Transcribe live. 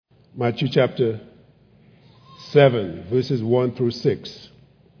Matthew chapter 7, verses 1 through 6.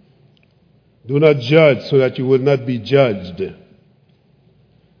 Do not judge so that you will not be judged.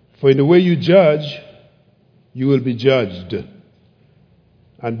 For in the way you judge, you will be judged.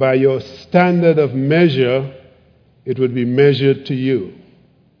 And by your standard of measure, it will be measured to you.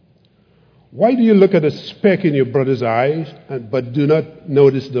 Why do you look at a speck in your brother's eye, but do not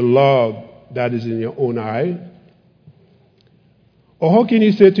notice the log that is in your own eye? Or how can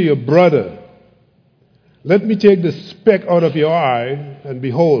you say to your brother, let me take the speck out of your eye, and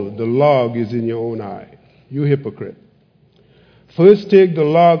behold, the log is in your own eye? You hypocrite. First take the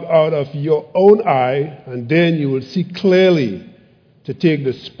log out of your own eye, and then you will see clearly to take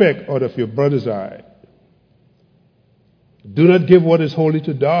the speck out of your brother's eye. Do not give what is holy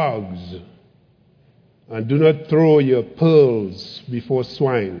to dogs, and do not throw your pearls before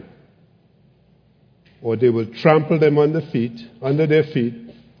swine, or they will trample them under their feet,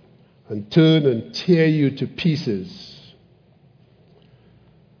 and turn and tear you to pieces.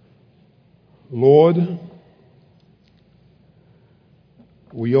 Lord,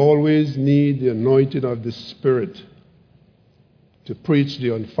 we always need the anointing of the Spirit to preach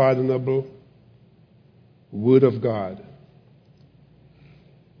the unfathomable Word of God.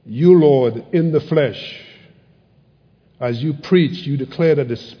 You, Lord, in the flesh, as you preach, you declare that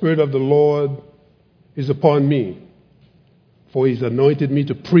the Spirit of the Lord is upon me, for He's anointed me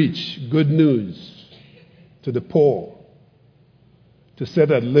to preach good news to the poor, to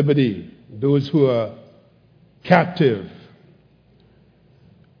set at liberty those who are captive,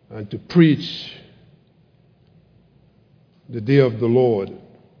 and to preach the day of the Lord.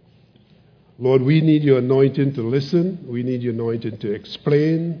 Lord, we need your anointing to listen. We need your anointing to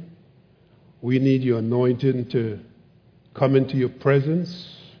explain. We need your anointing to come into your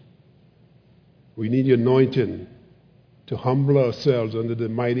presence. We need your anointing to humble ourselves under the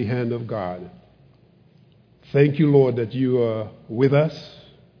mighty hand of God. Thank you, Lord, that you are with us.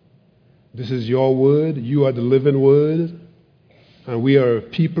 This is your word. You are the living word. And we are a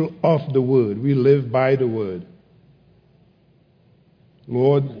people of the word. We live by the word.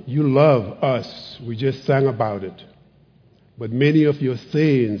 Lord, you love us. We just sang about it. But many of your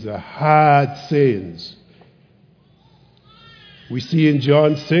sayings are hard sayings. We see in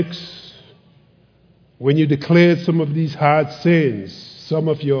John 6, when you declared some of these hard sayings, some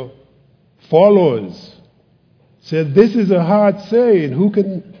of your followers said, this is a hard saying. Who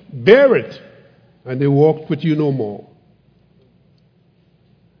can bear it? And they walked with you no more.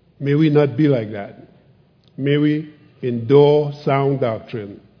 May we not be like that. May we endure sound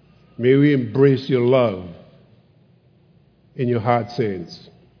doctrine. May we embrace your love in your hard sayings.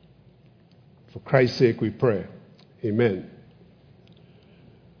 For Christ's sake we pray. Amen.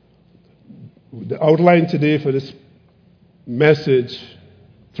 The outline today for this message,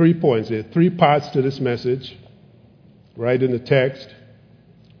 3 points. There are 3 parts to this message, right in the text.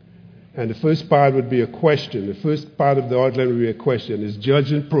 And the first part would be a question. The first part of the outline would be a question. Is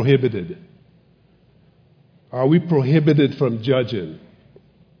judging prohibited? Are we prohibited from judging?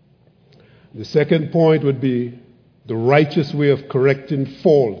 The second point would be the righteous way of correcting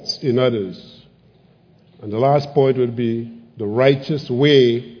faults in others. And the last point would be the righteous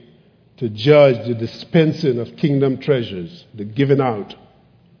way to judge the dispensing of kingdom treasures, the giving out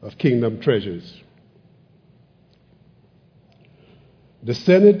of kingdom treasures. The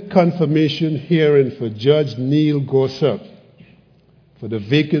Senate confirmation hearing for Judge Neil Gorsuch for the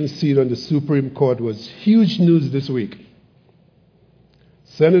vacant seat on the Supreme Court was huge news this week.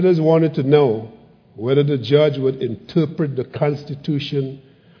 Senators wanted to know whether the judge would interpret the Constitution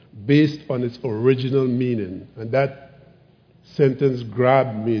based on its original meaning. And that sentence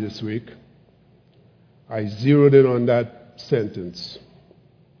grabbed me this week. I zeroed in on that sentence.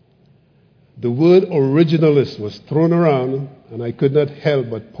 The word originalist was thrown around, and I could not help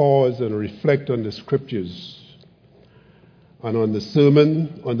but pause and reflect on the scriptures and on the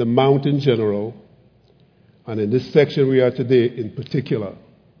Sermon on the Mount in general, and in this section we are today in particular.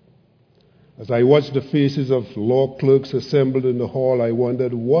 As I watched the faces of law clerks assembled in the hall, I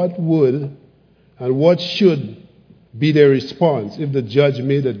wondered what would and what should be their response if the judge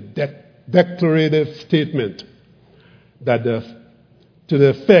made a declarative statement that to the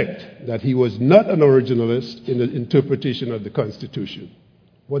effect that he was not an originalist in the interpretation of the Constitution.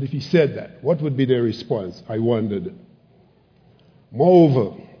 What if he said that? What would be their response? I wondered.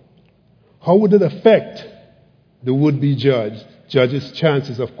 Moreover, how would it affect the would-be judge's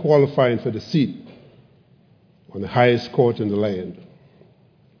chances of qualifying for the seat on the highest court in the land?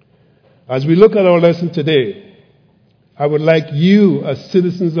 As we look at our lesson today, I would like you, as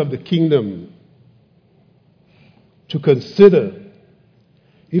citizens of the kingdom, to consider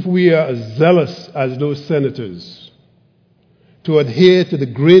if we are as zealous as those senators to adhere to the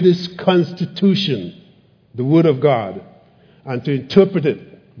greatest constitution, the Word of God, and to interpret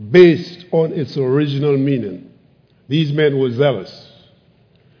it based on its original meaning. These men were zealous.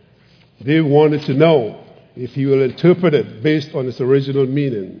 They wanted to know if he will interpret it based on its original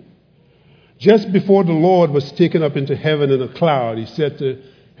meaning. Just before the Lord was taken up into heaven in a cloud, he said to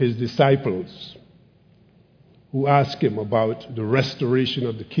his disciples, who asked him about the restoration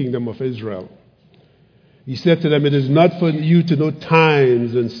of the kingdom of Israel, he said to them, "It is not for you to know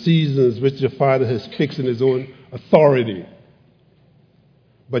times and seasons which the Father has fixed in his own authority.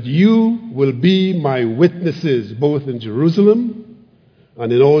 But you will be my witnesses both in Jerusalem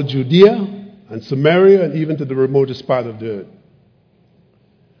and in all Judea and Samaria and even to the remotest part of the earth."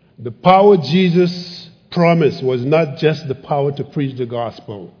 The power Jesus promised was not just the power to preach the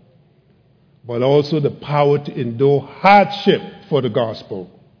gospel, but also the power to endure hardship for the gospel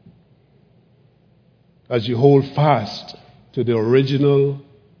as you hold fast to the original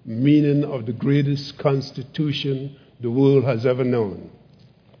meaning of the greatest constitution the world has ever known.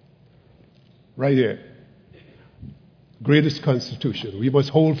 Right here. Greatest constitution. We must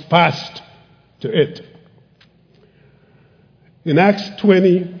hold fast to it. In Acts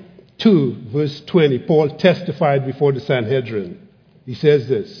 22, verse 20, Paul testified before the Sanhedrin. He says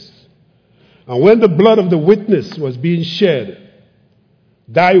this, "And when the blood of the witness was being shed,"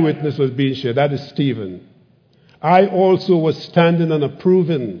 thy witness was being shed, that is Stephen, "I also was standing and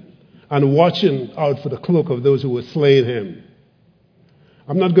approving and watching out for the cloak of those who were slaying him."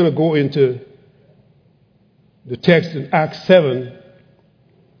 I'm not going to go into the text in Acts 7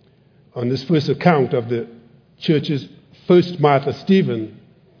 on this first account of the church's first martyr, Stephen,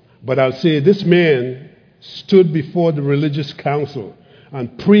 but I'll say this man stood before the religious council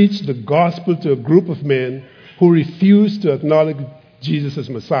and preached the gospel to a group of men who refused to acknowledge Jesus as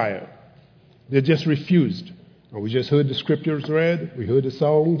Messiah. They just refused. And we just heard the scriptures read, we heard the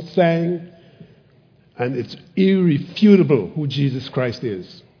song sang, and it's irrefutable who Jesus Christ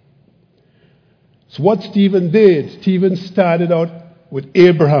is. So what Stephen did, Stephen started out with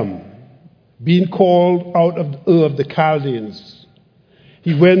Abraham being called out of Ur of the Chaldeans.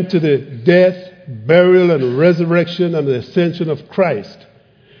 He went to the death, burial, and resurrection and the ascension of Christ.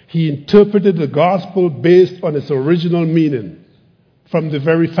 He interpreted the gospel based on its original meaning from the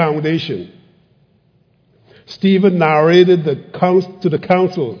very foundation. Stephen narrated to the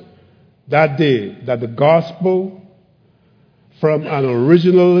council that day that the gospel, from an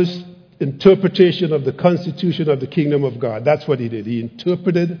originalist interpretation of the constitution of the kingdom of God, that's what he did. He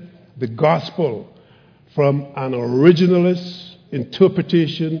interpreted the gospel from an originalist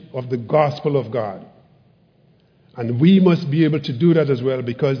interpretation of the gospel of God. And we must be able to do that as well,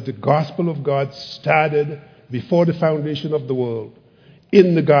 because the gospel of God started before the foundation of the world,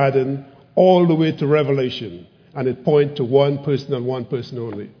 in the garden, all the way to Revelation. And it points to one person and one person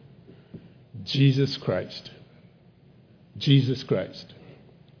only. Jesus Christ. Jesus Christ.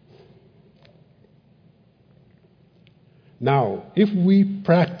 Now, if we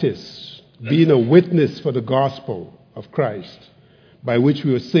practice being a witness for the gospel of Christ, by which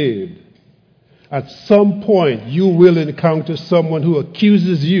we are saved, at some point you will encounter someone who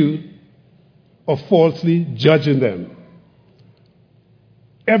accuses you of falsely judging them.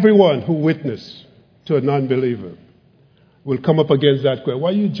 Everyone who witnessed to a non-believer will come up against that question. Why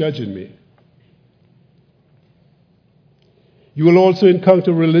are you judging me? You will also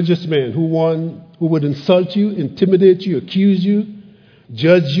encounter religious men who would insult you, intimidate you, accuse you,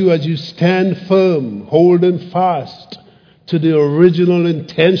 judge you as you stand firm, holding fast to the original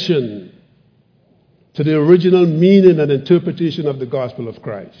intention, to the original meaning and interpretation of the gospel of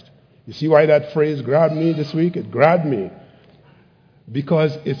Christ. You see why that phrase grabbed me this week? It grabbed me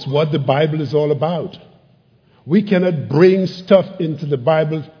because it's what the Bible is all about. We cannot bring stuff into the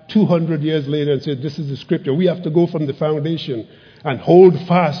Bible 200 years later and say, this is the scripture. We have to go from the foundation and hold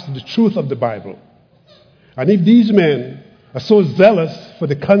fast to the truth of the Bible. And if these men are so zealous for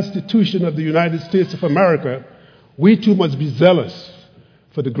the Constitution of the United States of America, we too must be zealous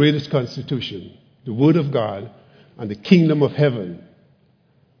for the greatest Constitution, the Word of God and the kingdom of heaven.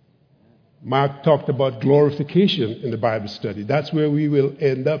 Mark talked about glorification in the Bible study. That's where we will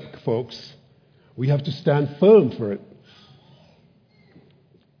end up, folks. We have to stand firm for it.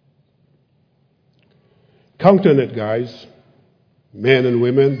 Count on it, guys. Men and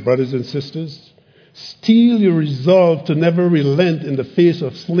women, brothers and sisters. Steel your resolve to never relent in the face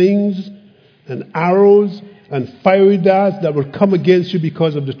of slings and arrows and fiery darts that will come against you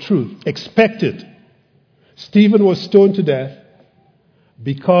because of the truth. Expect it. Stephen was stoned to death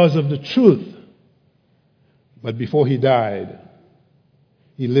because of the truth. But before he died,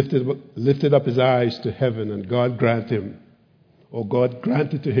 he lifted up his eyes to heaven, and God granted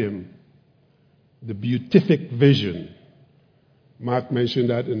to him the beatific vision. Mark mentioned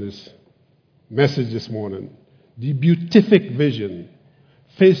that in his message this morning. The beatific vision,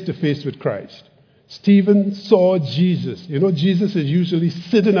 face to face with Christ. Stephen saw Jesus. You know, Jesus is usually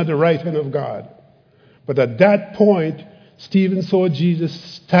sitting at the right hand of God. But at that point, Stephen saw Jesus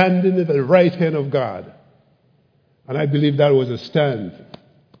standing at the right hand of God. And I believe that was a stand.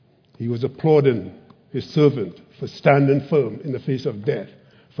 He was applauding his servant for standing firm in the face of death,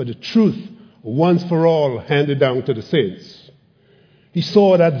 for the truth once for all handed down to the saints. He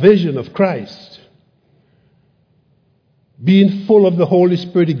saw that vision of Christ. Being full of the Holy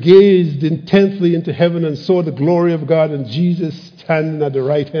Spirit, he gazed intently into heaven and saw the glory of God and Jesus standing at the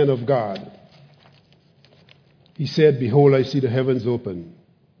right hand of God. He said, "Behold, I see the heavens open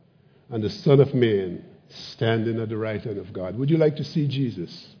and the Son of Man standing at the right hand of God." Would you like to see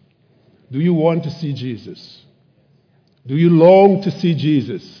Jesus? Do you want to see Jesus? Do you long to see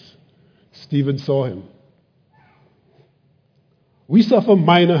Jesus? Stephen saw him. We suffer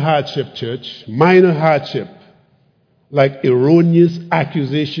minor hardship, church, minor hardship, like erroneous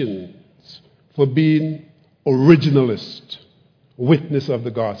accusations for being originalist, witness of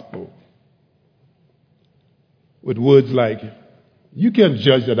the gospel. With words like, "You can't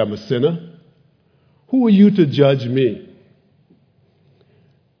judge that I'm a sinner. Who are you to judge me?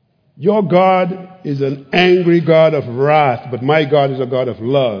 Your God is an angry God of wrath, but my God is a God of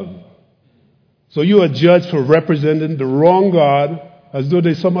love. So you are judged for representing the wrong God as though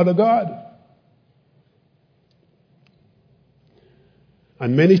there's some other God."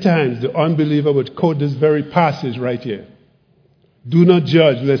 And many times the unbeliever would quote this very passage right here. "Do not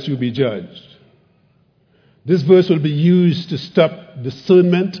judge lest you be judged." This verse will be used to stop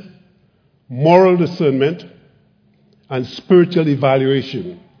discernment, moral discernment, and spiritual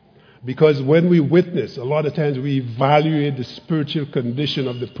evaluation. Because when we witness, a lot of times we evaluate the spiritual condition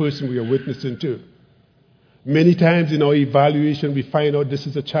of the person we are witnessing to. Many times in our evaluation, we find out this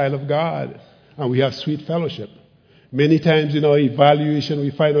is a child of God, and we have sweet fellowship. Many times in our evaluation, we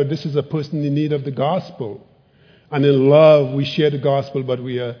find out this is a person in need of the gospel. And in love, we share the gospel, but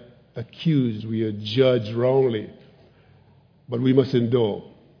we are accused, we are judged wrongly. But we must endure.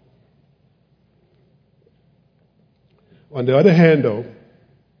 On the other hand, though,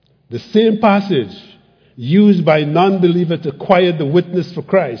 the same passage used by non-believers to quiet the witness for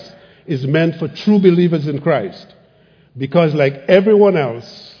Christ is meant for true believers in Christ. Because like everyone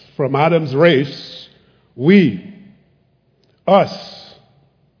else from Adam's race, we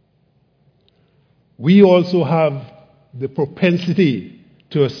also have the propensity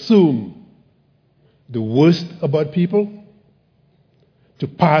to assume the worst about people, to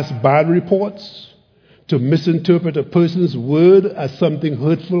pass bad reports, to misinterpret a person's word as something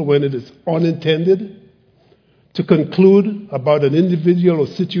hurtful when it is unintended, to conclude about an individual or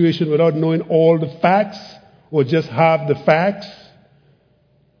situation without knowing all the facts or just half the facts.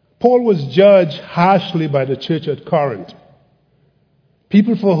 Paul was judged harshly by the church at Corinth.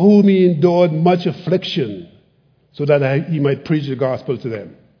 People for whom he endured much affliction so that he might preach the gospel to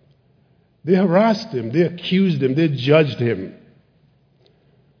them. They harassed him, they accused him, they judged him.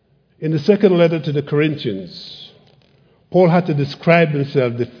 In the second letter to the Corinthians, Paul had to describe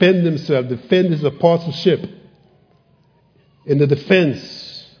himself, defend his apostleship in the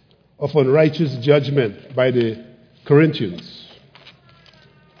defense of unrighteous judgment by the Corinthians.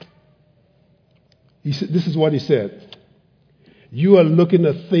 This is what he said. "You are looking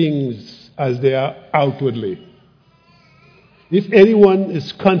at things as they are outwardly. If anyone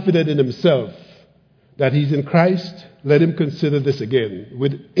is confident in himself that he's in Christ, let him consider this again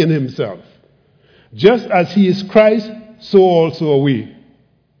within himself. Just as he is Christ, so also are we.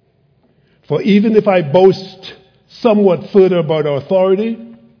 For even if I boast somewhat further about our authority,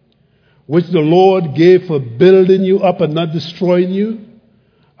 which the Lord gave for building you up and not destroying you,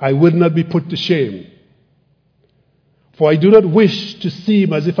 I would not be put to shame. For I do not wish to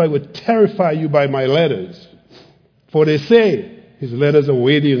seem as if I would terrify you by my letters. For they say his letters are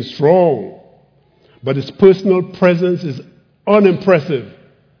weighty and strong, but his personal presence is unimpressive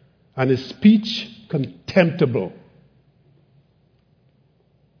and his speech contemptible.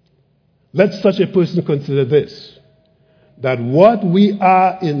 Let such a person consider this, that what we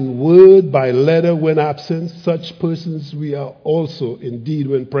are in word by letter when absent, such persons we are also indeed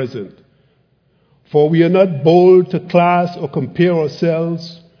when present. For we are not bold to class or compare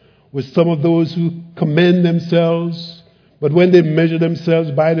ourselves with some of those who commend themselves, but when they measure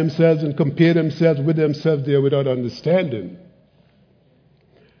themselves by themselves and compare themselves with themselves, they are without understanding.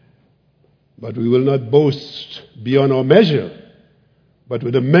 But we will not boast beyond our measure, but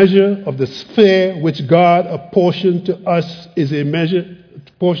with the measure of the sphere which God apportioned to us as a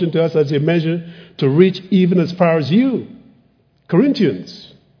measure to reach even as far as you,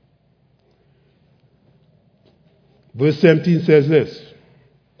 Corinthians. Verse 17 says this,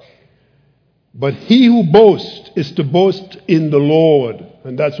 but he who boasts is to boast in the Lord.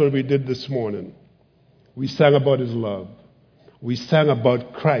 And that's what we did this morning. We sang about his love. We sang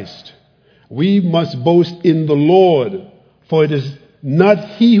about Christ. We must boast in the Lord, for it is not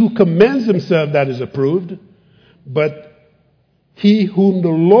he who commends himself that is approved, but he whom the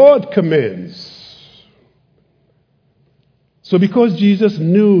Lord commends. So because Jesus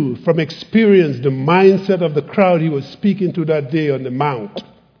knew from experience the mindset of the crowd he was speaking to that day on the Mount,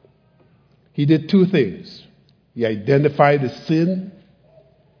 he did two things. He identified the sin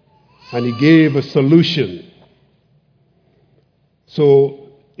and he gave a solution. So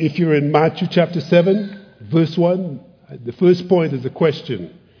if you're in Matthew chapter 7, verse 1, the first point is the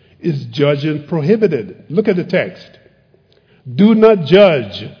question, is judging prohibited? Look at the text. Do not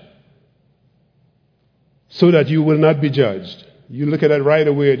judge so that you will not be judged. You look at that right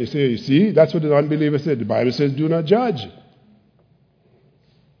away and you say, you see, that's what the unbeliever said. The Bible says, do not judge.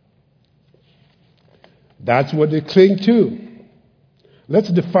 That's what they cling to. Let's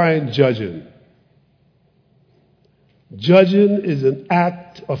define judging. Judging is an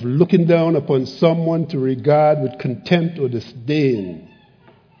act of looking down upon someone to regard with contempt or disdain,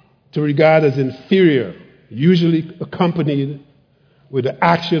 to regard as inferior, usually accompanied with the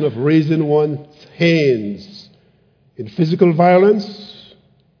action of raising one's hands in physical violence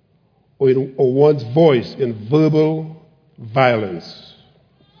or one's voice in verbal violence.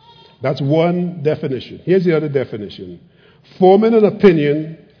 That's one definition. Here's the other definition. Forming an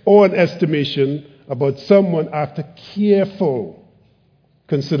opinion or an estimation about someone after careful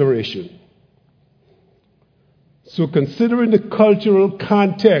consideration. So considering the cultural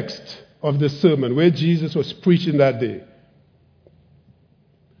context of the sermon, where Jesus was preaching that day,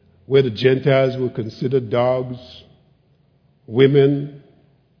 where the Gentiles were considered dogs, women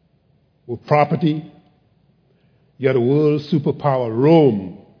were property, you had a world superpower,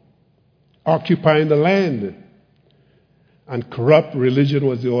 Rome, occupying the land, and corrupt religion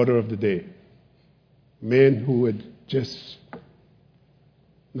was the order of the day. Men who would just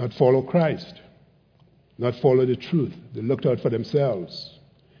not follow Christ, not follow the truth. They looked out for themselves.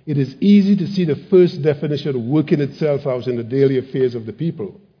 It is easy to see the first definition working itself out in the daily affairs of the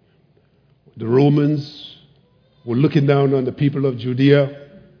people. The Romans were looking down on the people of Judea.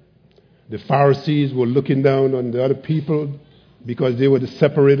 The Pharisees were looking down on the other people because they were the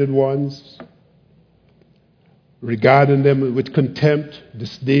separated ones, regarding them with contempt,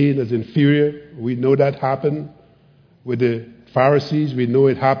 disdain as inferior. We know that happened with the Pharisees. We know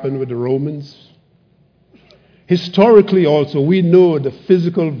it happened with the Romans. Historically also, we know the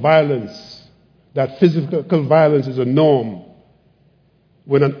physical violence, that physical violence is a norm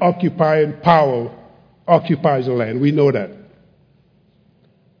when an occupying power occupies a land. We know that.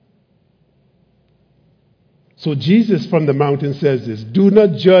 So Jesus from the mountain says this, do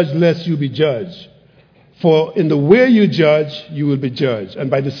not judge lest you be judged. For in the way you judge, you will be judged.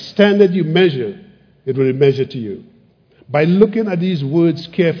 And by the standard you measure, it will be measured to you. By looking at these words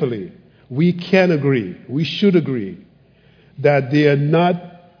carefully, we can agree, we should agree, that they are not,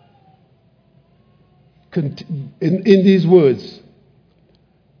 in these words,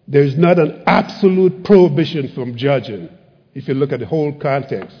 there's not an absolute prohibition from judging, if you look at the whole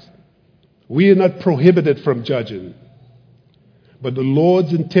context. We are not prohibited from judging. But the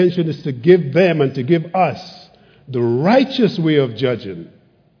Lord's intention is to give them and to give us the righteous way of judging.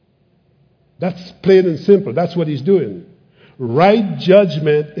 That's plain and simple. That's what he's doing. Right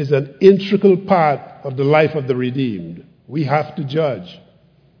judgment is an integral part of the life of the redeemed. We have to judge.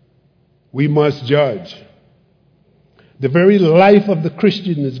 We must judge. The very life of the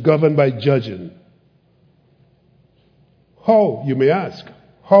Christian is governed by judging. How, you may ask?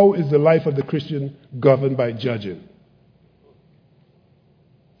 How is the life of the Christian governed by judging?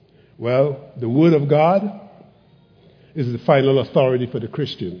 Well, the Word of God is the final authority for the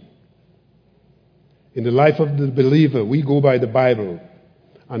Christian. In the life of the believer, we go by the Bible,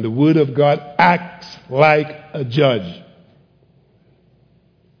 and the Word of God acts like a judge.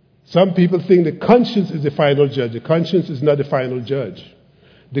 Some people think the conscience is the final judge. The conscience is not the final judge.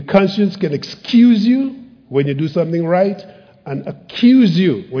 The conscience can excuse you when you do something right and accuse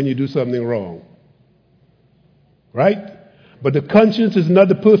you when you do something wrong. Right? But the conscience is not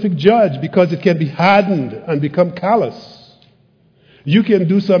the perfect judge because it can be hardened and become callous. You can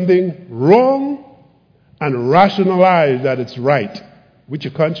do something wrong and rationalize that it's right with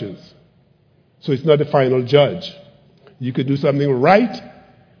your conscience. So it's not the final judge. You could do something right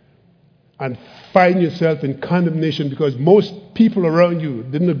and find yourself in condemnation because most people around you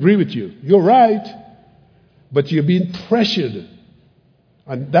didn't agree with you. You're right, but you're being pressured.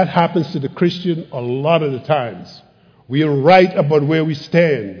 And that happens to the Christian a lot of the times. We are right about where we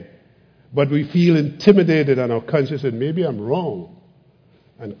stand, but we feel intimidated and our conscience says, maybe I'm wrong.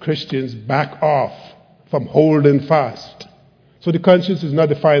 And Christians back off from holding fast. So the conscience is not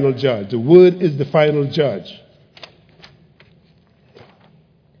the final judge. The word is the final judge.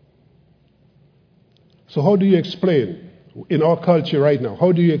 So how do you explain, in our culture right now,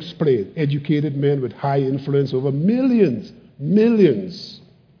 how do you explain educated men with high influence over millions,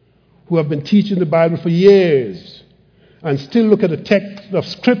 who have been teaching the Bible for years and still look at a text of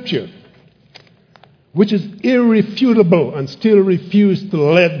Scripture which is irrefutable and still refuse to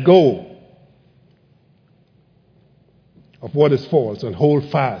let go of what is false and hold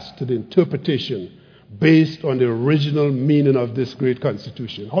fast to the interpretation based on the original meaning of this great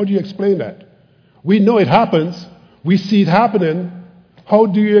Constitution? How do you explain that? We know it happens. We see it happening. How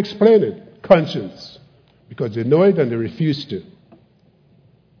do you explain it? Conscience. Because they know it and they refuse to.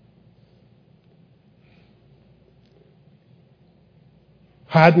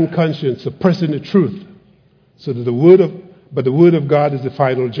 Hardened conscience, suppressing the truth, so that the word of God is the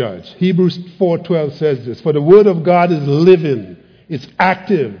final judge. Hebrews 4:12 says this, for the word of God is living, it's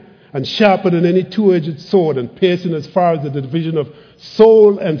active, and sharper than any two-edged sword, and piercing as far as the division of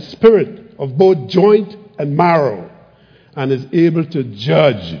soul and spirit, of both joint and marrow, and is able to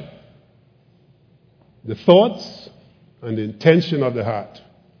judge the thoughts and the intention of the heart.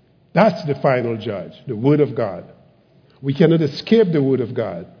 That's the final judge, the word of God. We cannot escape the word of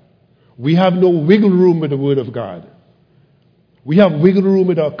God. We have no wiggle room with the word of God. We have wiggle room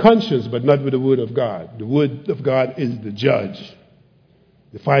with our conscience, but not with the word of God. The word of God is the judge,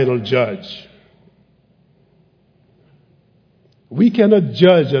 the final judge. We cannot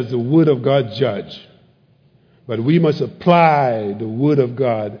judge as the word of God judge, but we must apply the word of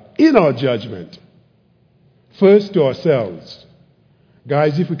God in our judgment. First to ourselves.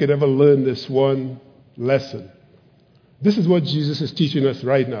 Guys, if we could ever learn this one lesson, this is what Jesus is teaching us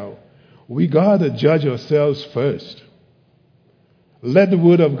right now. We got to judge ourselves first. Let the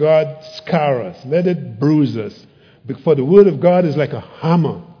word of God scar us. Let it bruise us. For the word of God is like a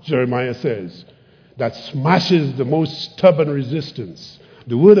hammer, Jeremiah says, that smashes the most stubborn resistance.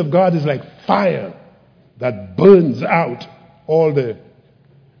 The word of God is like fire that burns out all the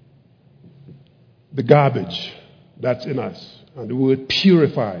garbage that's in us. And the word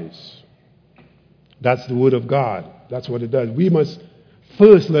purifies. That's the word of God. That's what it does. We must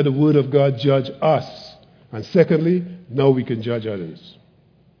first let the word of God judge us. And secondly, now we can judge others.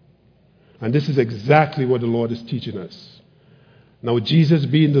 And this is exactly what the Lord is teaching us. Now, Jesus,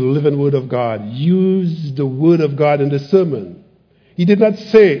 being the living word of God, used the word of God in the sermon. He did not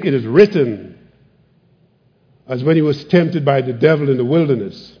say it is written as when he was tempted by the devil in the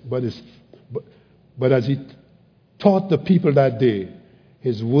wilderness. But as he taught the people that day,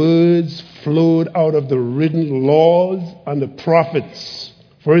 his words flowed out of the written laws and the prophets.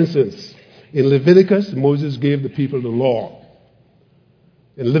 For instance, in Leviticus, Moses gave the people the law.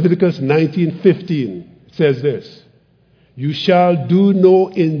 In Leviticus 19:15, it says this, you shall do no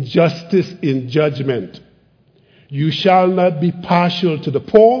injustice in judgment. You shall not be partial to the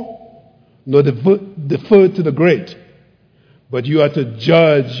poor, nor defer to the great, but you are to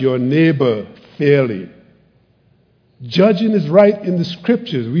judge your neighbor fairly. Judging is right in the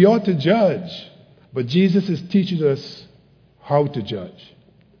scriptures. We ought to judge. But Jesus is teaching us how to judge.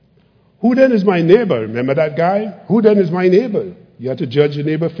 Who then is my neighbor? Remember that guy? Who then is my neighbor? You have to judge your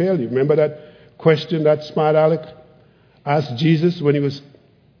neighbor fairly. Remember that question that smart aleck asked Jesus when he was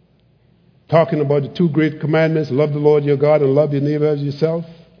talking about the two great commandments, love the Lord your God and love your neighbor as yourself?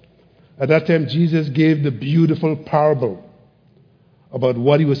 At that time, Jesus gave the beautiful parable about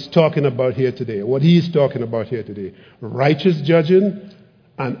what he was talking about here today, what he is talking about here today. Righteous judging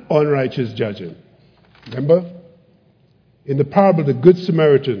and unrighteous judging. Remember? In the parable, the Good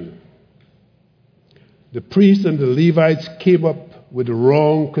Samaritan, the priests and the Levites came up with the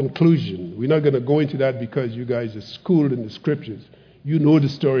wrong conclusion. We're not going to go into that because you guys are schooled in the scriptures. You know the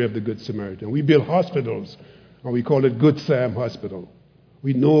story of the Good Samaritan. We build hospitals, and we call it Good Sam Hospital.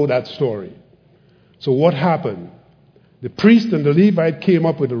 We know that story. So what happened? The priest and the Levite came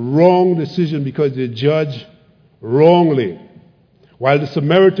up with a wrong decision because they judged wrongly, while the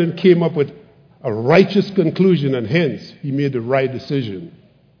Samaritan came up with a righteous conclusion, and hence he made the right decision.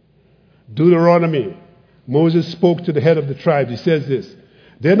 Deuteronomy, Moses spoke to the head of the tribes. He says this,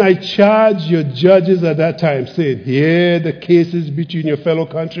 then I charge your judges at that time, saying, hear the cases between your fellow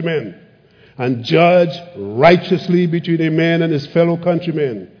countrymen, and judge righteously between a man and his fellow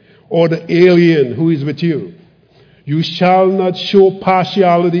countrymen, or the alien who is with you. You shall not show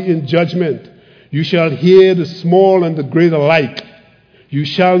partiality in judgment. You shall hear the small and the great alike. You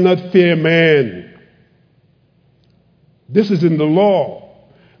shall not fear man. This is in the law.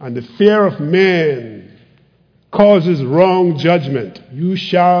 And the fear of man causes wrong judgment. You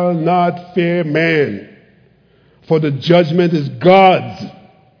shall not fear man, for the judgment is God's.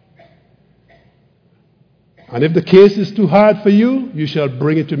 And if the case is too hard for you, you shall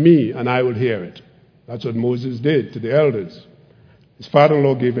bring it to me, and I will hear it. That's what Moses did to the elders. His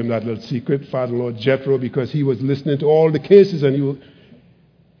father-in-law gave him that little secret, father-in-law Jethro, because he was listening to all the cases, and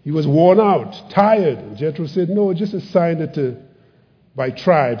he was worn out, tired. And Jethro said, no, just assign it by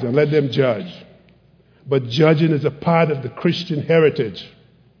tribes and let them judge. But judging is a part of the Christian heritage.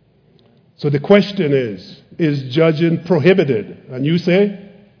 So the question is judging prohibited? And you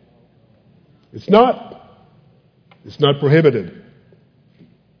say, it's not. It's not prohibited.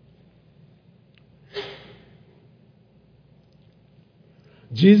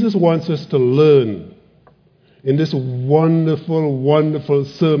 Jesus wants us to learn in this wonderful, wonderful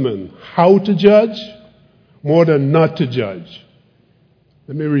sermon how to judge more than not to judge.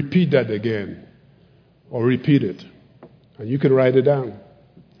 Let me repeat that again, or repeat it, and you can write it down.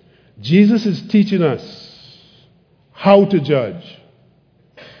 Jesus is teaching us how to judge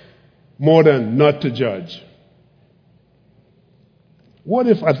more than not to judge. What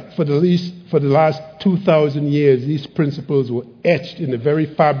if for the last 2,000 years these principles were etched in the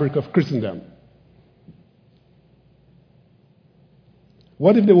very fabric of Christendom?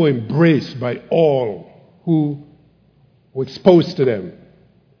 What if they were embraced by all who were exposed to them?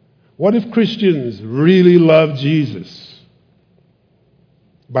 What if Christians really loved Jesus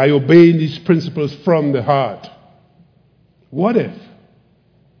by obeying these principles from the heart? What if?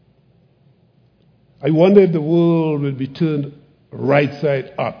 I wonder if the world would be turned right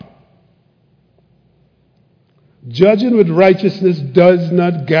side up. Judging with righteousness does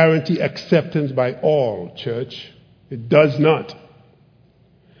not guarantee acceptance by all, church. It does not.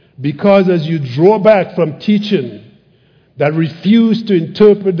 Because as you draw back from teaching that refuse to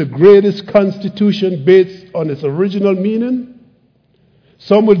interpret the greatest constitution based on its original meaning,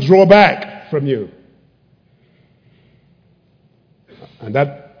 some will draw back from you.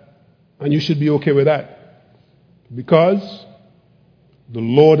 And you should be okay with that. Because the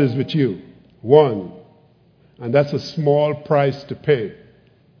Lord is with you. One. And that's a small price to pay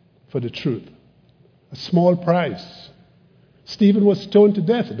for the truth. A small price. Stephen was stoned to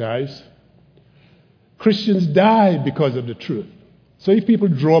death, guys. Christians die because of the truth. So if people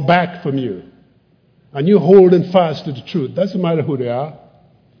draw back from you and you're holding fast to the truth, doesn't matter who they are.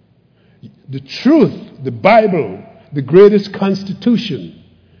 The truth, the Bible, the greatest constitution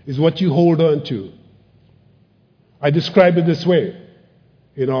is what you hold on to. I described it this way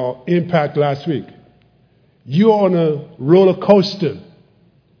in our impact last week. You're on a roller coaster,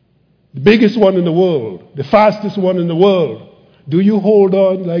 the biggest one in the world, the fastest one in the world. Do you hold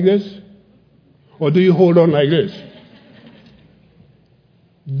on like this? Or do you hold on like this?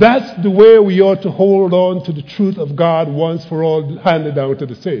 That's the way we ought to hold on to the truth of God once for all, handed down to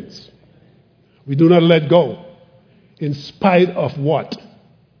the saints. We do not let go, in spite of what?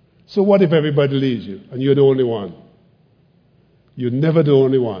 So what if everybody leaves you and you're the only one? You're never the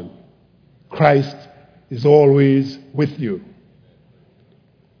only one. Christ is always with you.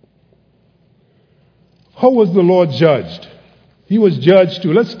 How was the Lord judged? He was judged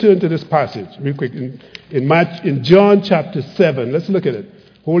too. Let's turn to this passage real quick. In John chapter 7, let's look at it.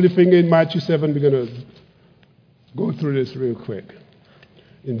 Hold your finger in Matthew 7. We're going to go through this real quick.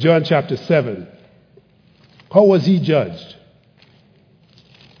 In John chapter 7, how was he judged?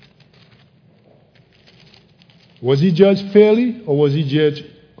 Was he judged fairly or was he judged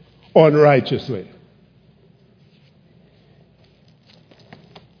unrighteously?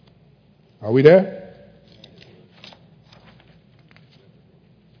 Are we there?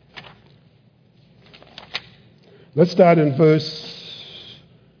 Let's start in verse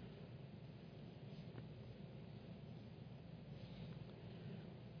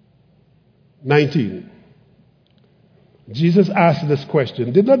 19. Jesus asked this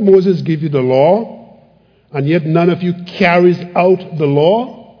question, did not Moses give you the law, and yet none of you carries out the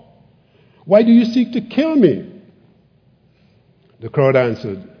law? Why do you seek to kill me? The crowd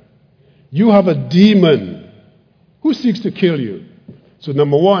answered, you have a demon. Who seeks to kill you? So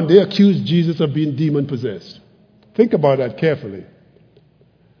number one, they accused Jesus of being demon-possessed. Think about that carefully.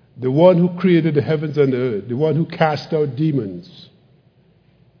 The one who created the heavens and the earth, the one who cast out demons.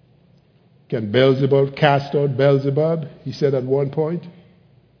 Can Beelzebub cast out Beelzebub? He said at one point.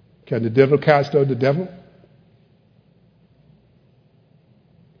 Can the devil cast out the devil?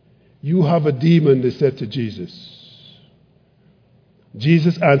 You have a demon, they said to Jesus.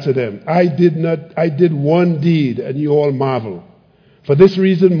 Jesus answered them, I did one deed, and you all marvel. For this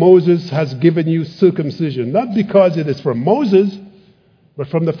reason Moses has given you circumcision, not because it is from Moses, but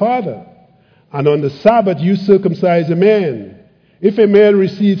from the Father. And on the Sabbath you circumcise a man. If a man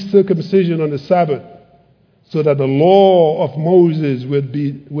receives circumcision on the Sabbath, so that the law of Moses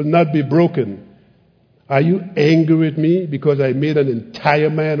will not be broken, are you angry with me because I made an entire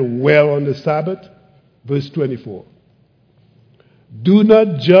man well on the Sabbath? Verse 24. Do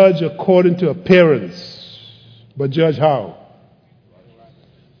not judge according to appearance, but judge how?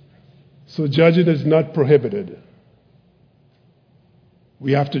 So judging is not prohibited.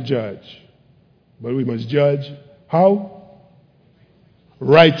 We have to judge. But we must judge how?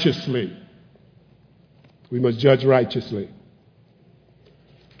 Righteously. We must judge righteously.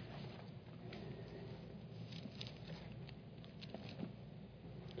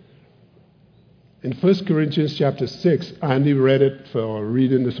 In 1 Corinthians chapter 6, Andy read it for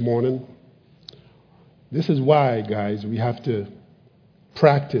reading this morning. This is why, guys, we have to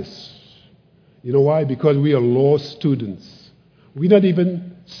practice. You know why? Because we are law students. We're not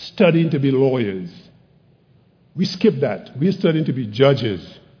even studying to be lawyers. We skip that. We're studying to be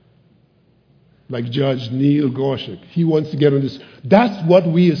judges. Like Judge Neil Gorsuch. He wants to get on this. That's what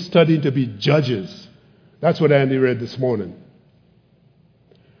we are studying to be judges. That's what Andy read this morning.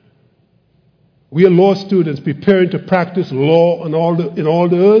 We are law students preparing to practice law in all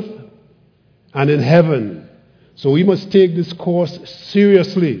the earth and in heaven. So we must take this course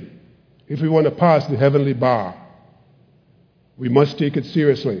seriously if we want to pass the heavenly bar. We must take it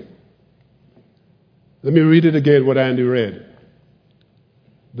seriously. Let me read it again, what Andy read.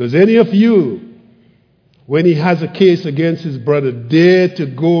 Does any of you, when he has a case against his brother, dare to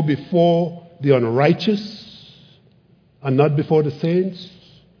go before the unrighteous and not before the saints?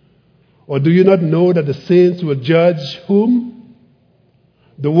 Or do you not know that the saints will judge whom?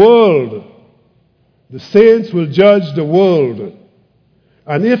 The world. The saints will judge the world.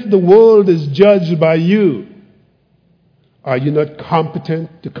 And if the world is judged by you, are you not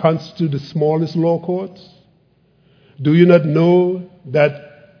competent to constitute the smallest law courts? Do you not know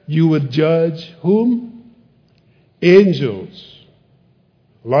that you would judge whom? Angels.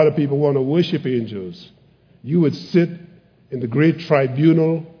 A lot of people want to worship angels. You would sit in the great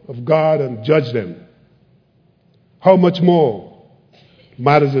tribunal of God and judge them. How much more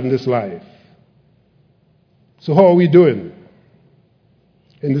matters in this life? So how are we doing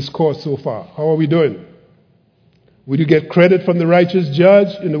in this course so far? How are we doing? Will you get credit from the righteous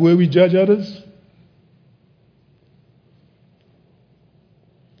judge in the way we judge others?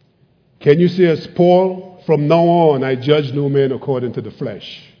 Can you say as Paul, from now on I judge no man according to the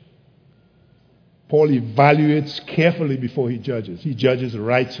flesh? Paul evaluates carefully before he judges. He judges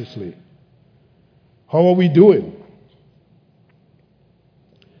righteously. How are we doing?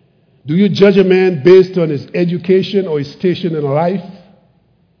 Do you judge a man based on his education or his station in life?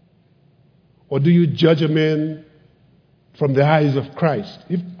 Or do you judge a man from the eyes of Christ?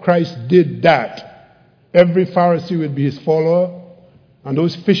 If Christ did that, every Pharisee would be his follower, and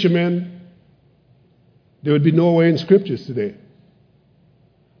those fishermen, they would be nowhere in scriptures today.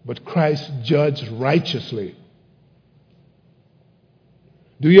 But Christ judged righteously.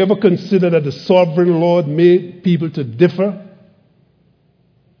 Do you ever consider that the sovereign Lord made people to differ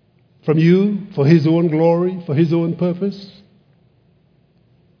from you for his own glory, for his own purpose?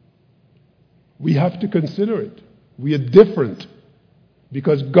 We have to consider it. We are different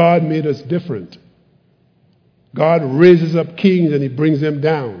because God made us different. God raises up kings and he brings them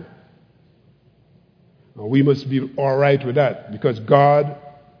down. Now, we must be all right with that because God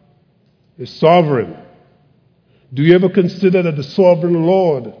is sovereign. Do you ever consider that the sovereign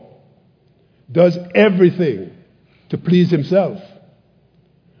Lord does everything to please himself?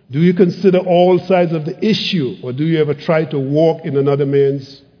 Do you consider all sides of the issue, or do you ever try to walk in another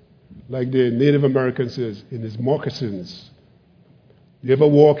man's, like the Native American says, in his moccasins? Do you ever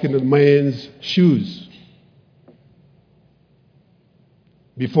walk in a man's shoes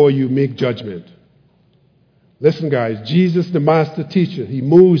before you make judgment? Listen, guys, Jesus, the master teacher, he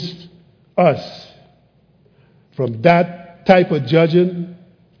moves us from that type of judging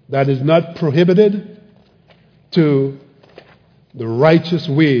that is not prohibited to the righteous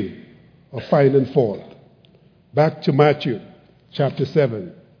way of finding fault. Back to Matthew chapter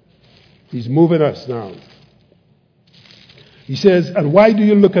 7. He's moving us now. He says, and why do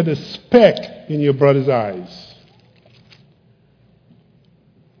you look at a speck in your brother's eyes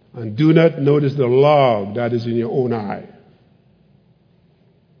and do not notice the log that is in your own eye?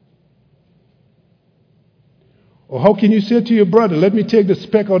 Or how can you say to your brother, let me take the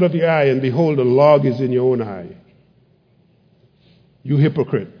speck out of your eye, and behold, the log is in your own eye? You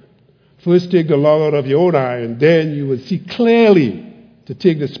hypocrite. First take the log out of your own eye, and then you will see clearly to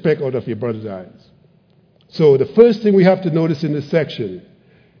take the speck out of your brother's eyes. So the first thing we have to notice in this section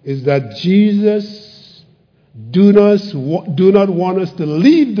is that Jesus do not want us to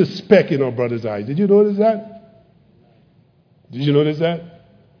leave the speck in our brother's eye. Did you notice that? Did you notice that?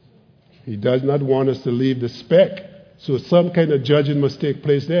 He does not want us to leave the speck. So some kind of judging must take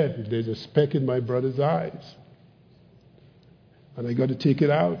place there. There's a speck in my brother's eyes. And I got to take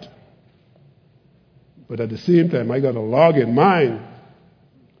it out. But at the same time, I got a log in mine.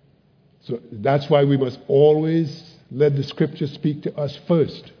 So that's why we must always let the Scripture speak to us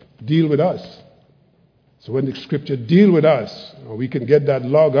first. Deal with us. So when the Scripture deal with us, we can get that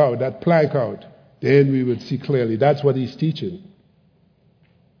log out, that plank out, then we will see clearly. That's what he's teaching.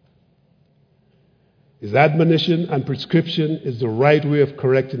 His admonition and prescription is the right way of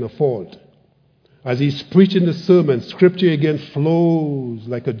correcting a fault. As he's preaching the sermon, Scripture again flows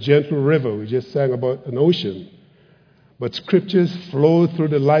like a gentle river. We just sang about an ocean. But Scriptures flow through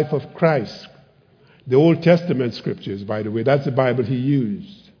the life of Christ. The Old Testament Scriptures, by the way, that's the Bible he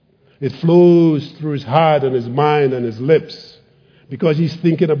used. It flows through his heart and his mind and his lips because he's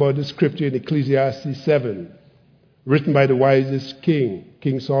thinking about the Scripture in Ecclesiastes 7, written by the wisest king,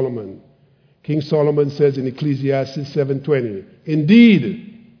 King Solomon. King Solomon says in Ecclesiastes 7:20, indeed,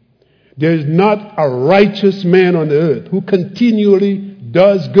 there is not a righteous man on the earth who continually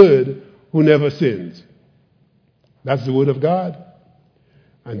does good, who never sins. That's the word of God.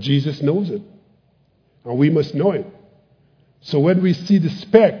 And Jesus knows it. And we must know it. So when we see the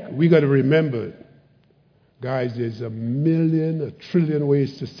speck, we got to remember it. Guys, there's a million, a trillion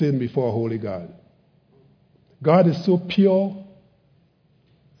ways to sin before a holy God. God is so pure,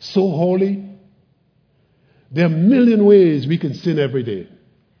 so holy. There are a million ways we can sin every day.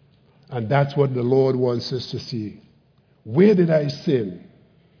 And that's what the Lord wants us to see. Where did I sin?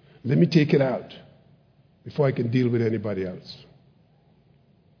 Let me take it out before I can deal with anybody else.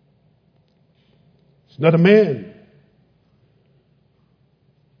 It's not a man.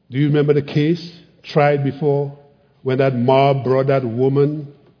 Do you remember the case tried before when that mob brought that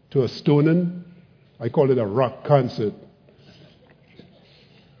woman to a stoning? I call it a rock concert.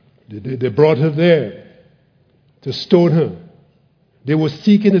 They brought her there to stone her. They were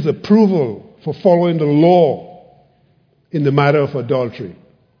seeking his approval for following the law in the matter of adultery.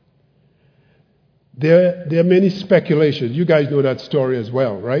 There are many speculations. You guys know that story as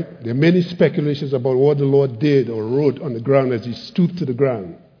well, right? There are many speculations about what the Lord did or wrote on the ground as he stooped to the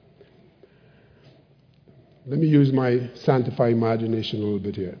ground. Let me use my sanctified imagination a little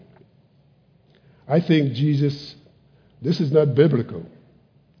bit here. I think Jesus, this is not biblical.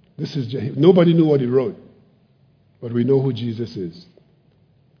 Nobody knew what he wrote, but we know who Jesus is.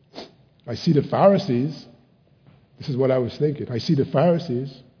 I see the Pharisees. This is what I was thinking. I see the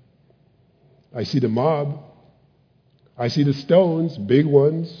Pharisees. I see the mob. I see the stones, big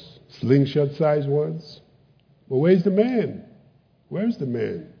ones, slingshot-sized ones. But where's the man? Where's the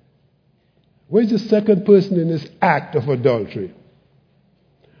man? Where's the second person in this act of adultery?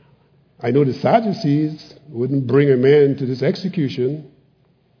 I know the Sadducees wouldn't bring a man to this execution.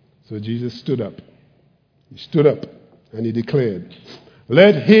 So Jesus stood up. He stood up and he declared,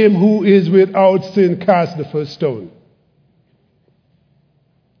 let him who is without sin cast the first stone.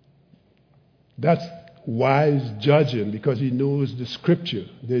 That's wise judging because he knows the Scripture.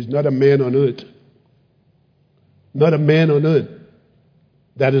 There's not a man on earth. Not a man on earth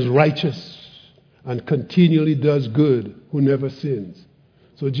that is righteous and continually does good who never sins.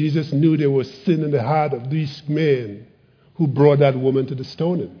 So Jesus knew there was sin in the heart of these men who brought that woman to the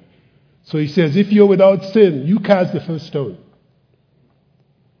stoning. So he says, if you're without sin, you cast the first stone.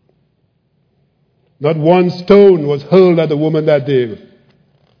 Not one stone was hurled at the woman that day.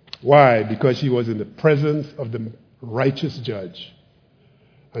 Why? Because she was in the presence of the righteous judge.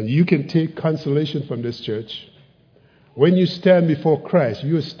 And you can take consolation from this, church. When you stand before Christ,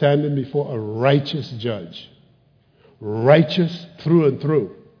 you are standing before a righteous judge. Righteous through and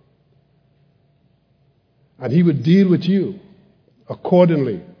through. And he would deal with you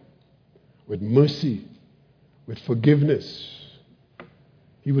accordingly, with mercy, with forgiveness.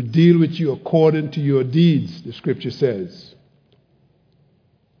 He would deal with you according to your deeds, the Scripture says.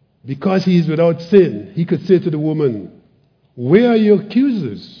 Because he is without sin, he could say to the woman, where are your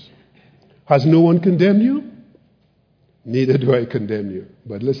accusers? Has no one condemned you? Neither do I condemn you.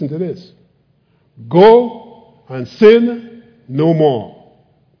 But listen to this. Go and sin no more.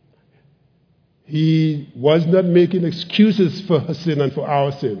 He was not making excuses for her sin and for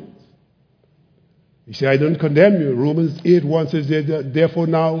our sins. He said, I don't condemn you. Romans 8:1 says, therefore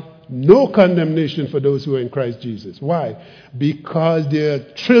now no condemnation for those who are in Christ Jesus. Why? Because there are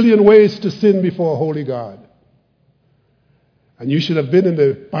a trillion ways to sin before a holy God. And you should have been in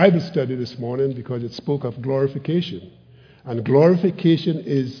the Bible study this morning because it spoke of glorification. And glorification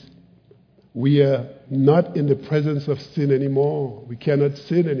is we are not in the presence of sin anymore. We cannot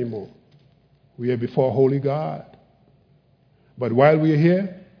sin anymore. We are before a holy God. But while we are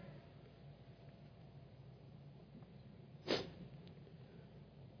here,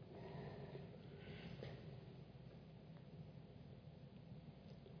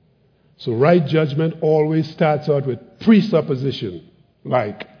 so right judgment always starts out with presupposition.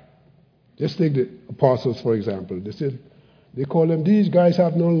 Like, just take the apostles, for example. They call them, these guys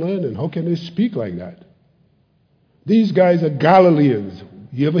have no learning. How can they speak like that? These guys are Galileans.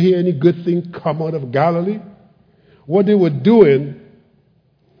 You ever hear any good thing come out of Galilee? What they were doing,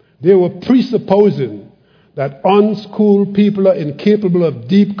 they were presupposing that unschooled people are incapable of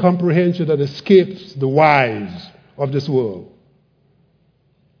deep comprehension that escapes the wise of this world.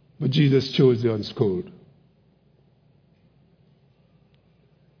 But Jesus chose the unschooled.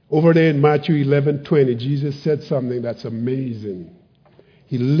 Over there in Matthew 11:20, Jesus said something that's amazing.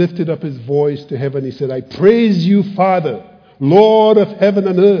 He lifted up his voice to heaven. He said, I praise you, Father, Lord of heaven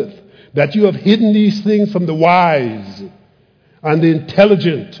and earth, that you have hidden these things from the wise and the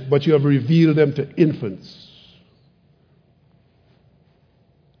intelligent, but you have revealed them to infants.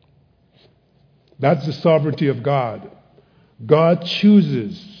 That's the sovereignty of God. God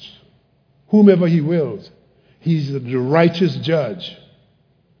chooses whomever he wills. He's the righteous judge.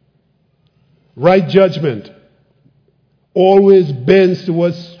 Right judgment always bends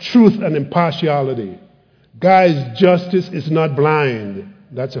towards truth and impartiality. Guys, justice is not blind.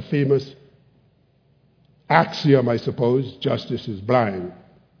 That's a famous axiom, I suppose. Justice is blind.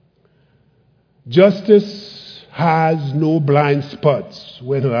 Justice has no blind spots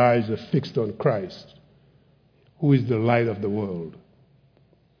when her eyes are fixed on Christ, who is the light of the world.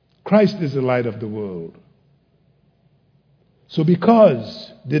 Christ is the light of the world. So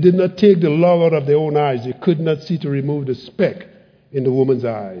because they did not take the log out of their own eyes, they could not see to remove the speck in the woman's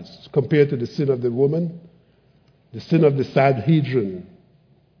eyes. Compared to the sin of the woman, the sin of the Sanhedrin,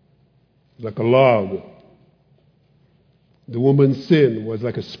 like a log. The woman's sin was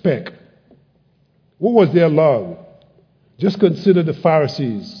like a speck. What was their log? Just consider the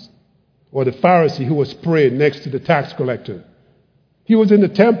Pharisees, or the Pharisee who was praying next to the tax collector. He was in the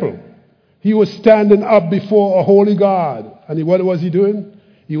temple. He was standing up before a holy God. And what was he doing?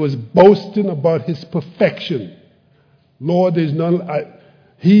 He was boasting about his perfection. Lord, there's none.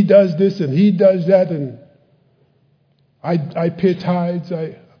 He does this and he does that, and I pay tithes.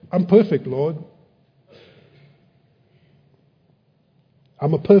 I'm perfect, Lord.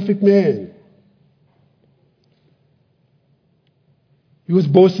 I'm a perfect man. He was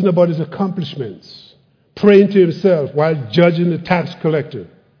boasting about his accomplishments, praying to himself while judging the tax collector.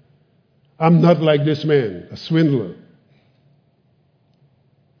 I'm not like this man, a swindler.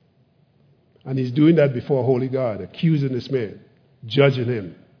 And he's doing that before a holy God, accusing this man, judging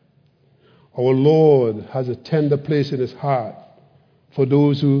him. Our Lord has a tender place in his heart for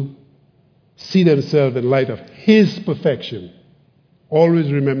those who see themselves in light of his perfection.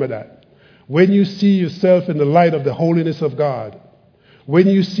 Always remember that. When you see yourself in the light of the holiness of God, when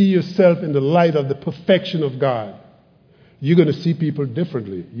you see yourself in the light of the perfection of God, you're going to see people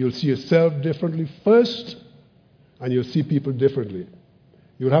differently. You'll see yourself differently first, and you'll see people differently.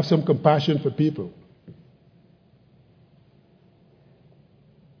 You'll have some compassion for people.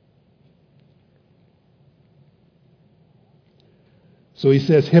 So he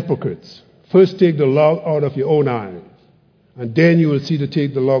says, hypocrites, first take the log out of your own eyes, and then you will see to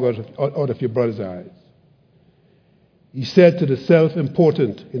take the log out of your brother's eyes. He said to the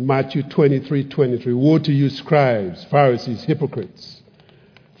self-important in Matthew 23:23, woe to you, scribes, Pharisees, hypocrites,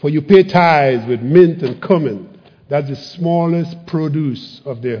 for you pay tithes with mint and cumin. That's the smallest produce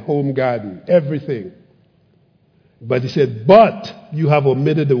of their home garden, everything. But he said, but you have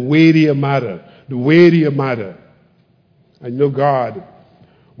omitted the weightier matter, the weightier matter. I know God,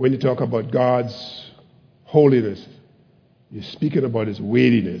 when you talk about God's holiness, you're speaking about his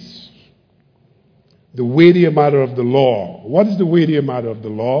weightiness. The weightier matter of the law. What is the weightier matter of the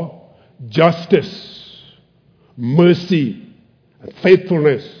law? Justice, mercy, and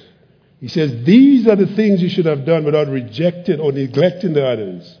faithfulness. He says, these are the things you should have done without rejecting or neglecting the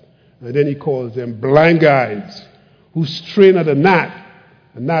others. And then he calls them blind guides who strain at a gnat.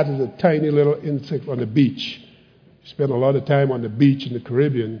 A gnat is a tiny little insect on the beach. You spend a lot of time on the beach in the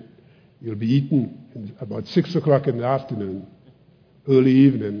Caribbean, you'll be eaten about 6 o'clock in the afternoon, early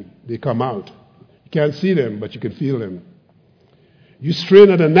evening, they come out. can't see them, but you can feel them. You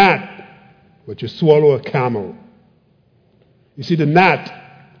strain at a gnat, but you swallow a camel. You see, the gnat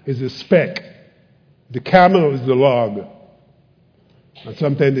is the speck. The camel is the log. And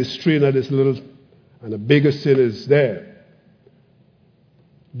sometimes they strain at this little, and a bigger sin is there.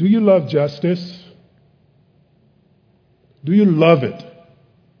 Do you love justice? Do you love it?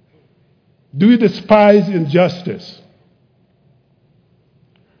 Do you despise injustice?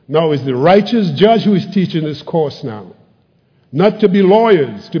 Now, it's the righteous judge who is teaching this course now. Not to be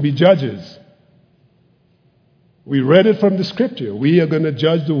lawyers, to be judges. We read it from the scripture. We are going to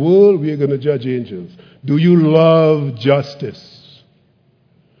judge the world. We are going to judge angels. Do you love justice?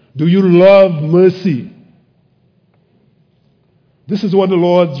 Do you love mercy? This is what the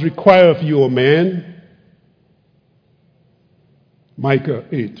Lord requires of you, O man. Micah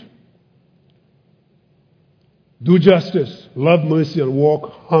 8. Do justice, love mercy, and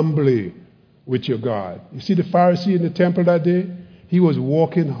walk humbly with your God. You see the Pharisee in the temple that day? He was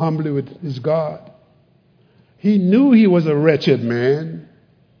walking humbly with his God. He knew he was a wretched man.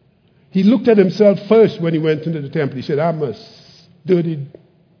 He looked at himself first when he went into the temple. He said, I'm a dirty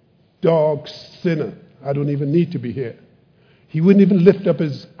dog sinner. I don't even need to be here. He wouldn't even lift up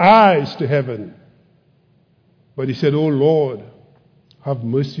his eyes to heaven. But he said, Oh Lord, have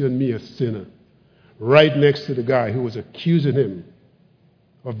mercy on me, a sinner. Right next to the guy who was accusing him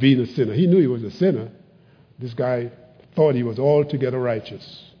of being a sinner. He knew he was a sinner. This guy thought he was altogether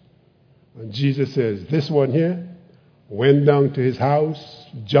righteous. And Jesus says, this one here went down to his house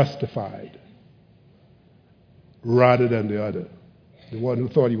justified rather than the other, the one who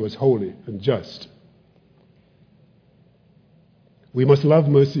thought he was holy and just. We must love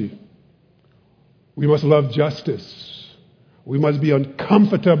mercy. We must love justice. We must be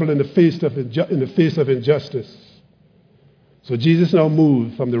uncomfortable in the face of injustice. So Jesus now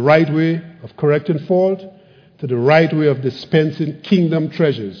moved from the right way of correcting fault to the right way of dispensing kingdom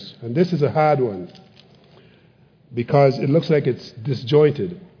treasures. And this is a hard one because it looks like it's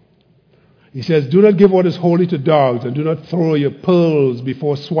disjointed. He says, do not give what is holy to dogs, and do not throw your pearls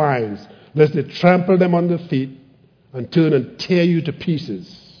before swines, lest they trample them on their feet and turn and tear you to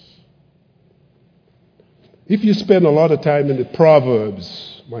pieces. If you spend a lot of time in the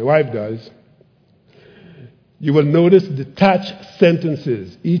Proverbs, my wife does, you will notice detached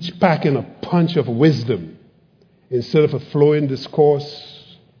sentences, each packing a punch of wisdom instead of a flowing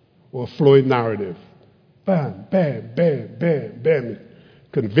discourse or a flowing narrative. Bam, bam, bam, bam, bam.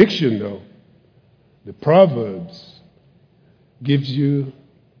 Conviction, though. The Proverbs gives you,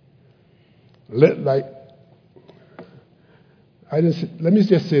 let me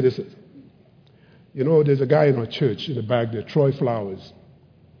just say this. You know, there's a guy in our church in the back there, Troy Flowers.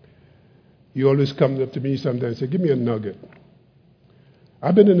 He always comes up to me sometimes and says, give me a nugget.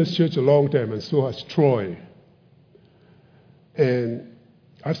 I've been in this church a long time, and so has Troy. And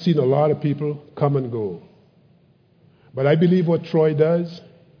I've seen a lot of people come and go. But I believe what Troy does,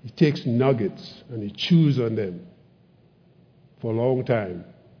 he takes nuggets and he chews on them for a long time.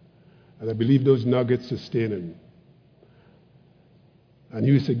 And I believe those nuggets sustain him. And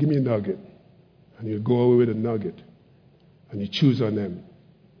he would say, give me a nugget. And he'll go away with a nugget. And he chews on them.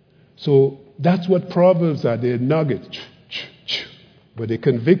 So that's what Proverbs are. They're nuggets. But they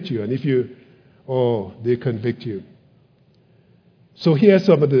convict you. And if they convict you. So here's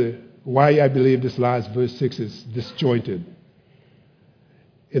some of why I believe this last verse 6 is disjointed.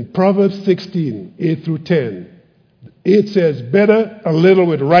 In Proverbs 16, 8 through 10, 8 says, better a little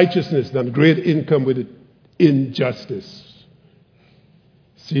with righteousness than great income with injustice.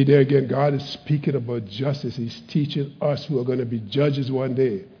 See there again, God is speaking about justice. He's teaching us who are going to be judges one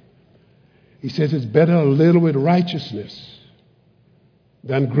day. He says it's better a little with righteousness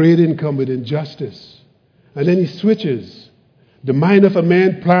than great income with injustice. And then he switches. The mind of a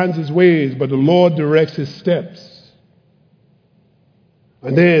man plans his ways, but the Lord directs his steps.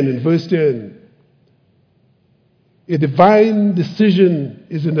 And then in verse 10, a divine decision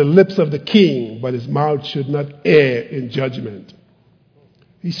is in the lips of the king, but his mouth should not err in judgment.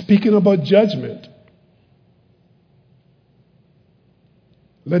 He's speaking about judgment.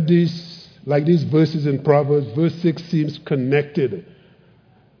 Like these verses in Proverbs, verse 6 seems connected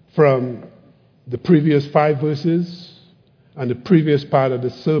from the previous 5 verses and the previous part of the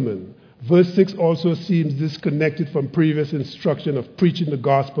sermon. Verse 6 also seems disconnected from previous instruction of preaching the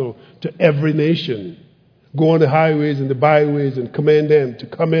gospel to every nation. Go on the highways and the byways and command them to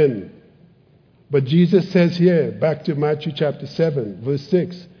come in. But Jesus says here, back to Matthew chapter 7, verse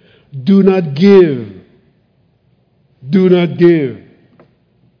 6, do not give. Do not give.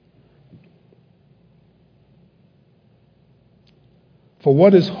 For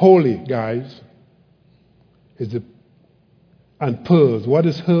what is holy, guys, and pearls. What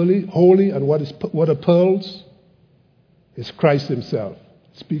is holy and what are pearls? It's Christ himself.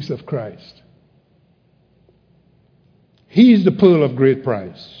 It speaks of Christ. He is the pearl of great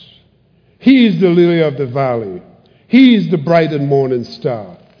price. He is the lily of the valley. He is the bright and morning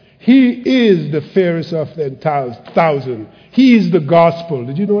star. He is the fairest of the 1,000. He is the gospel.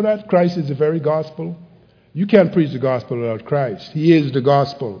 Did you know that? Christ is the very gospel. You can't preach the gospel without Christ. He is the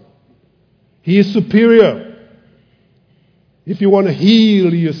gospel. He is superior. If you want to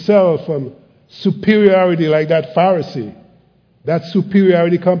heal yourself from superiority like that Pharisee, that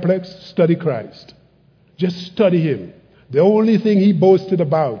superiority complex, study Christ. Just study him. The only thing he boasted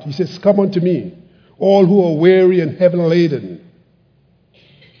about, he says, come unto me, all who are weary and heavy laden.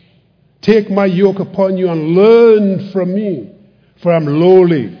 Take my yoke upon you and learn from me, for I'm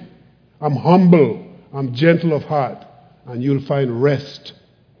lowly, I'm humble, I'm gentle of heart, and you'll find rest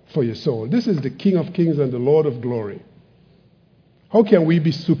for your soul. This is the King of Kings and the Lord of glory. How can we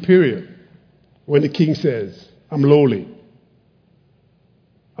be superior when the King says, I'm lowly,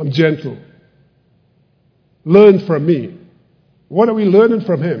 I'm gentle, learn from me? What are we learning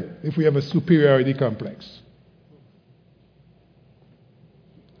from him if we have a superiority complex?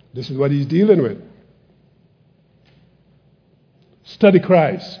 This is what he's dealing with. Study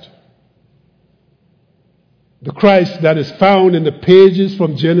Christ. The Christ that is found in the pages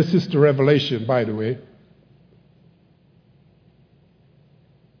from Genesis to Revelation, by the way.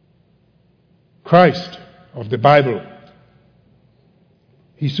 Christ of the Bible.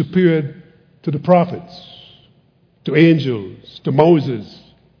 He's superior to the prophets, to angels, to Moses.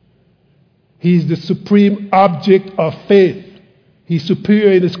 He's the supreme object of faith. He's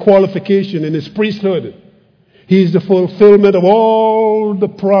superior in his qualification, in his priesthood. He's the fulfillment of all the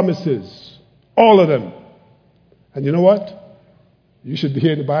promises, all of them. And you know what? You should be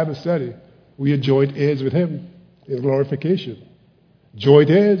here in the Bible study. We are joint heirs with him in glorification. Joint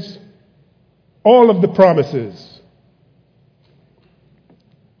heirs. All of the promises.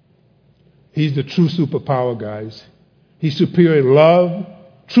 He's the true superpower, guys. He's superior in love,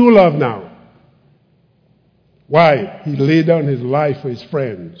 true love now. Why? He laid down his life for his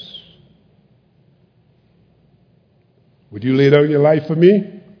friends. Would you lay down your life for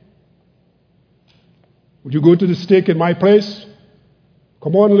me? Would you go to the stake in my place?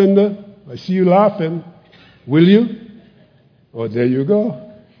 Come on, Linda. I see you laughing. Will you? Oh, there you go.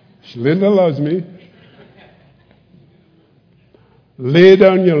 Linda loves me. Lay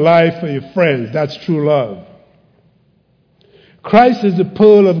down your life for your friends. That's true love. Christ is the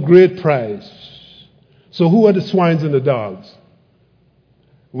pearl of great price. So who are the swines and the dogs?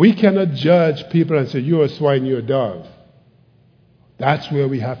 We cannot judge people and say, you're a swine, you're a dog. That's where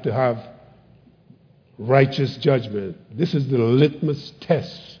we have to have righteous judgment. This is the litmus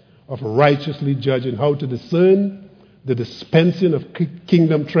test of righteously judging how to discern the dispensing of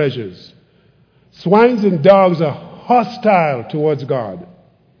kingdom treasures. Swines and dogs are hostile towards God.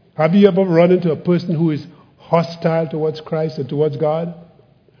 Have you ever run into a person who is hostile towards Christ and towards God?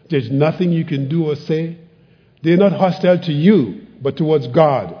 There's nothing you can do or say. They're not hostile to you, but towards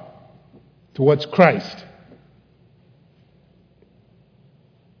God, towards Christ.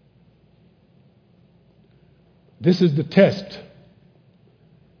 This is the test.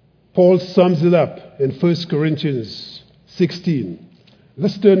 Paul sums it up in 1 Corinthians 16.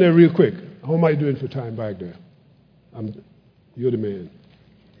 Let's turn there real quick. How am I doing for time back there? You're the man.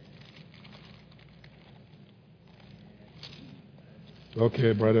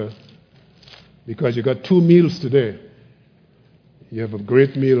 Okay, brother. Because you got 2 meals today. You have a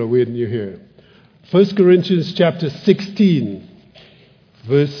great meal awaiting you here. 1 Corinthians chapter 16,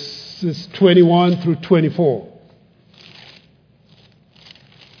 verses 21 through 24.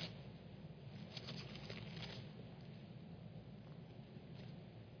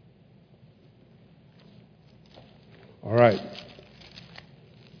 All right.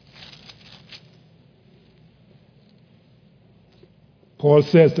 Paul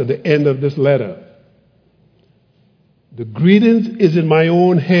says at the end of this letter, the greetings is in my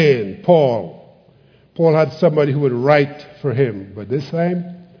own hand, Paul. Paul had somebody who would write for him, but this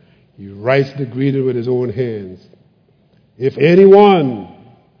time he writes the greeting with his own hands. If anyone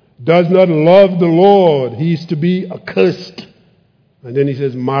does not love the Lord, he is to be accursed. And then he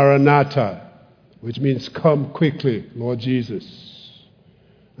says, Maranatha, which means come quickly, Lord Jesus.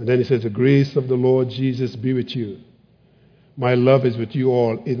 And then he says, the grace of the Lord Jesus be with you. My love is with you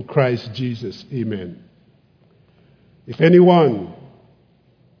all in Christ Jesus. Amen. If anyone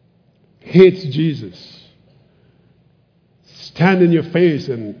hates Jesus, stand in your face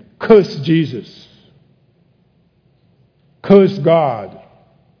and curse Jesus. Curse God.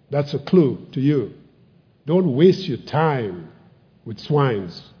 That's a clue to you. Don't waste your time with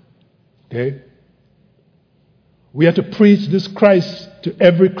swines. Okay? We are to preach this Christ to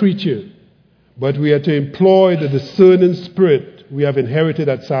every creature, but we are to employ the discerning spirit we have inherited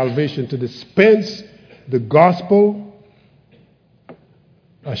at salvation to dispense the gospel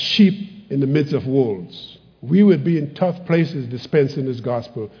as sheep in the midst of wolves. We would be in tough places dispensing this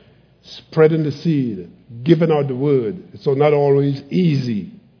gospel, spreading the seed, giving out the word. It's not always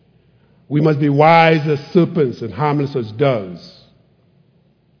easy. We must be wise as serpents and harmless as doves.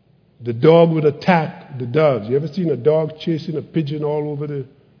 The dog would attack the doves. You ever seen a dog chasing a pigeon all over the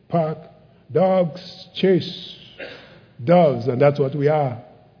park? Dogs chase doves, and that's what we are.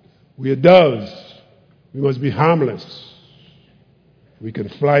 We are doves. We must be harmless. We can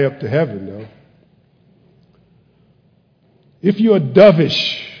fly up to heaven, though. If you are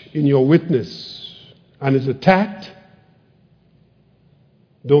dovish in your witness and is attacked,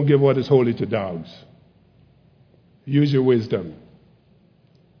 don't give what is holy to dogs. Use your wisdom.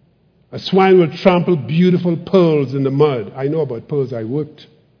 A swine will trample beautiful pearls in the mud. I know about pearls. I worked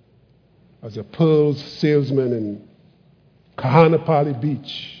as a pearls salesman in Kahanapali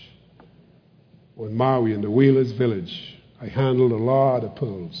Beach on Maui in the whalers' village. I handled a lot of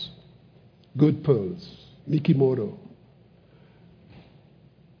pearls. Good pearls. Mikimoto.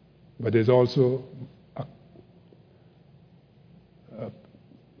 But there's also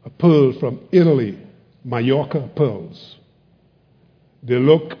a pearl from Italy, Mallorca pearls. They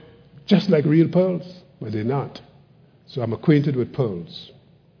look just like real pearls, but they're not. So I'm acquainted with pearls.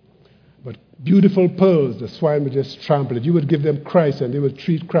 But beautiful pearls, the swine would just trample it. You would give them Christ and they would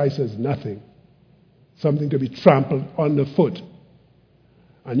treat Christ as nothing. Something to be trampled underfoot.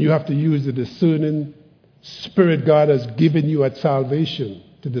 And you have to use the discerning spirit God has given you at salvation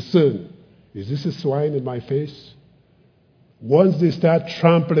to discern. Is this a swine in my face? Once they start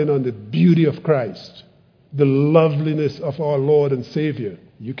trampling on the beauty of Christ, the loveliness of our Lord and Savior,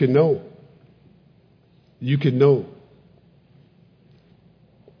 you can know. You can know.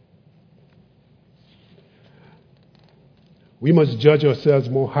 We must judge ourselves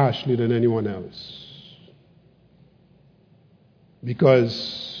more harshly than anyone else.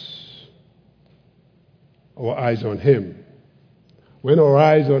 Because our eyes are on Him. When our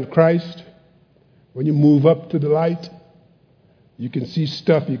eyes are on Christ, when you move up to the light, you can see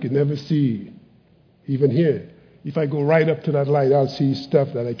stuff you can never see, even here. If I go right up to that light, I'll see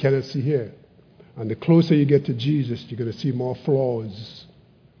stuff that I cannot see here. And the closer you get to Jesus, you're going to see more flaws,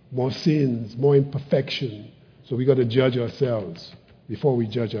 more sins, more imperfection. So we got to judge ourselves before we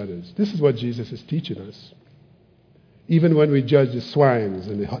judge others. This is what Jesus is teaching us. Even when we judge the swines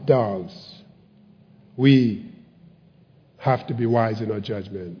and the dogs, we have to be wise in our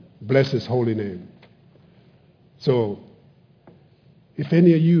judgment. Bless His holy name. So, if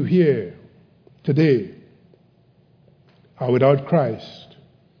any of you here today are without Christ,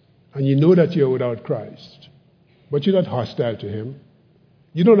 and you know that you're without Christ, but you're not hostile to Him,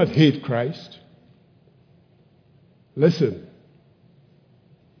 you do not hate Christ, listen,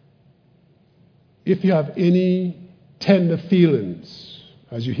 if you have any tender feelings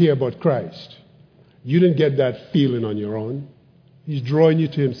as you hear about Christ, you didn't get that feeling on your own. He's drawing you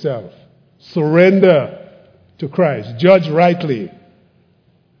to Himself. Surrender to Christ. Judge rightly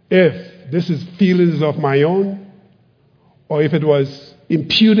if this is feelings of my own or if it was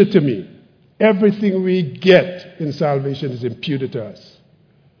imputed to me. Everything we get in salvation is imputed to us.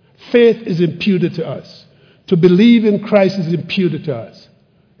 Faith is imputed to us. To believe in Christ is imputed to us.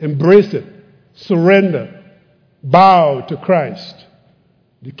 Embrace it. Surrender. Bow to Christ,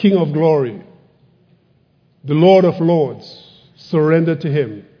 the King of glory, the Lord of lords. Surrender to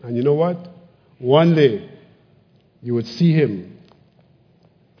Him. And you know what? One day you would see Him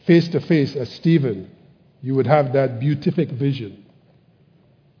face to face as Stephen. You would have that beatific vision.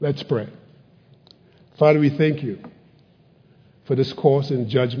 Let's pray. Father, we thank You for this course in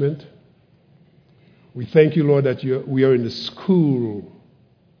judgment. We thank You, Lord, that we are in the school,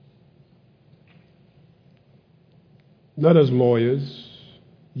 not as lawyers.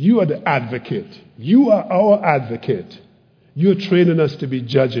 You are the advocate. You are our advocate. You're training us to be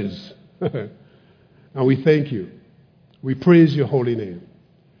judges. And we thank You. We praise Your holy name.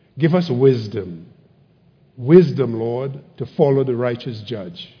 Give us wisdom. Wisdom, Lord, to follow the righteous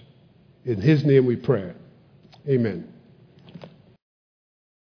judge. In His name we pray. Amen.